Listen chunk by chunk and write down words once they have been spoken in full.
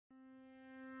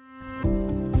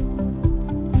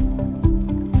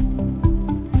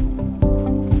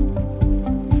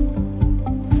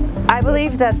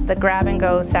believe that the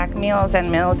grab-and-go sack meals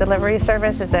and meal delivery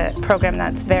service is a program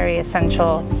that's very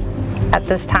essential at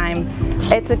this time.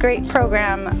 It's a great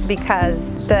program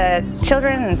because the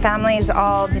children and families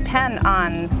all depend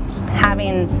on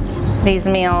having these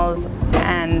meals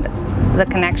and the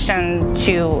connection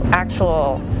to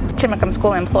actual Chimacum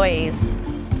school employees.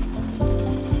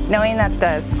 Knowing that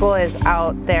the school is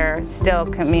out there still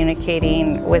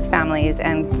communicating with families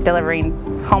and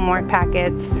delivering homework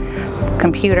packets,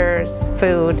 computers,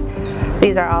 food,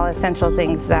 these are all essential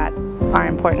things that are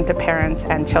important to parents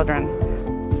and children.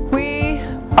 We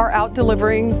are out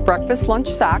delivering breakfast lunch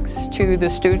sacks to the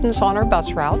students on our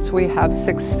bus routes. We have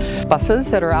 6 buses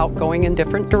that are out going in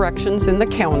different directions in the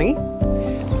county.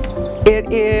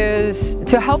 It is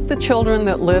to help the children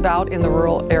that live out in the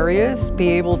rural areas be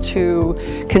able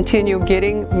to continue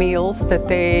getting meals that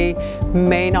they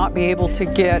may not be able to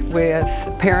get with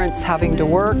parents having to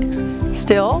work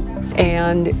still,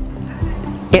 and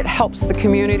it helps the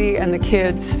community and the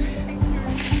kids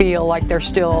feel like they're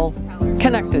still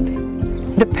connected.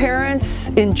 The parents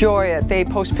enjoy it. They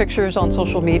post pictures on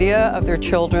social media of their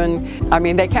children. I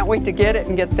mean, they can't wait to get it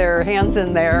and get their hands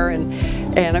in there.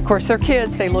 And of course, their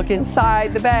kids, they look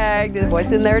inside the bag,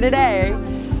 what's in there today.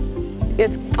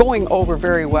 It's going over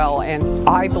very well, and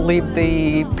I believe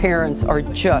the parents are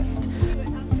just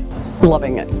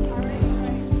loving it.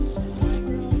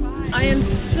 I am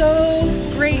so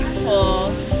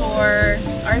grateful for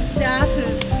our staff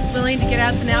who's willing to get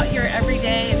up and out here every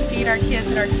day and feed our kids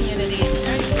in our community.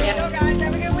 So guys,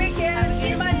 have a good weekend. See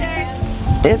you Monday.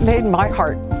 It made my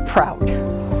heart proud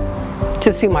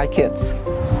to see my kids.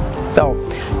 So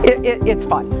it's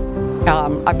fun.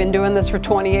 I've been doing this for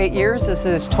 28 years. This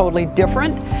is totally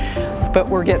different, but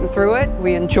we're getting through it.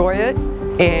 We enjoy it,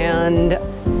 and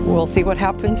we'll see what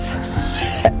happens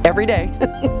every day.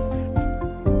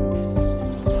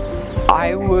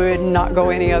 I would not go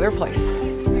any other place.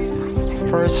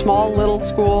 For a small little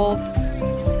school,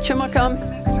 Chimacum,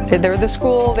 they're the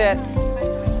school that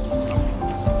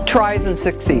tries and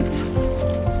succeeds.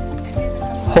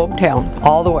 Hometown,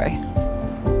 all the way.